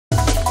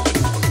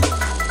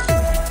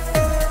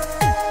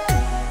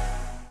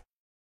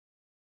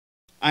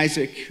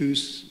Isaac,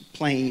 who's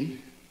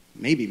playing,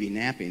 maybe be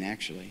napping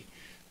actually.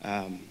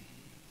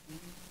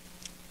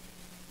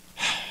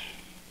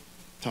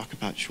 Talk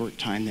about short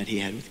time that he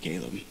had with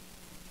Caleb.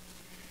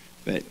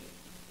 But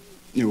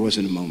there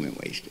wasn't a moment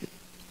wasted.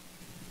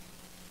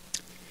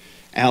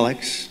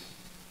 Alex,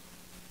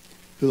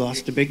 who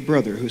lost a big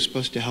brother who's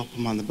supposed to help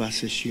him on the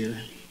bus this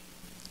year.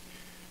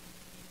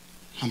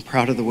 I'm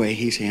proud of the way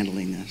he's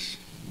handling this.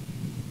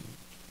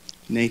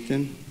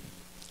 Nathan,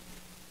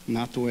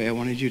 not the way I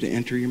wanted you to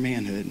enter your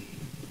manhood,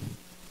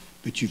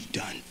 but you've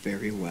done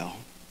very well.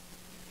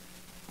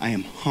 I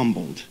am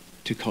humbled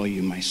to call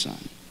you my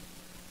son.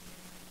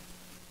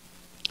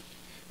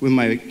 When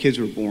my kids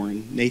were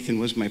born, Nathan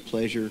was my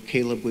pleasure,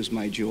 Caleb was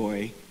my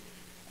joy,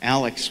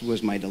 Alex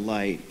was my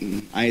delight,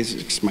 and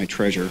Isaac's my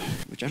treasure,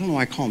 which I don't know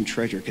why I call him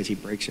treasure because he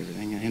breaks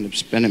everything. I end up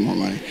spending more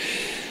money.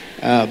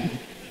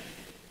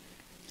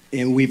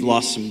 And we've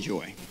lost some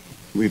joy.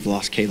 We've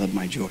lost Caleb,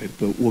 my joy,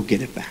 but we'll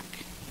get it back.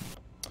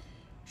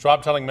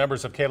 Schwab telling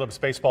members of Caleb's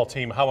baseball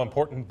team how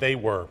important they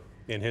were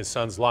in his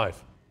son's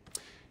life.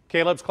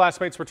 Caleb's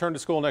classmates return to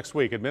school next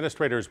week.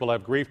 Administrators will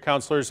have grief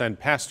counselors and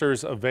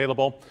pastors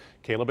available.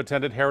 Caleb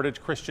attended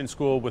Heritage Christian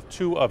School with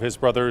two of his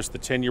brothers, the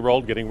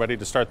 10-year-old getting ready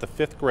to start the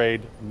 5th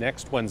grade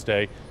next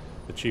Wednesday.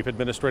 The chief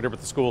administrator at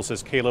the school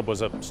says Caleb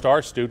was a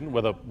star student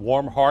with a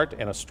warm heart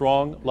and a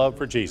strong love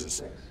for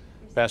Jesus.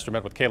 Pastor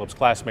met with Caleb's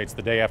classmates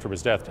the day after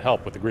his death to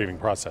help with the grieving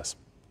process.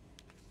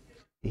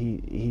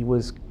 He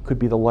could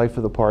be the life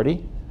of the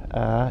party.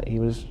 He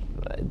was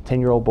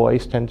 10-year-old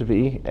boys tend to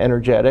be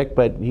energetic,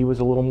 but he was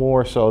a little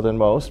more so than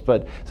most.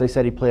 But as I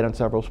said, he played on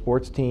several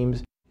sports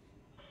teams.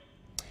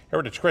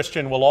 Heritage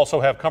Christian will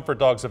also have comfort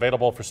dogs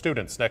available for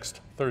students next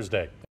Thursday.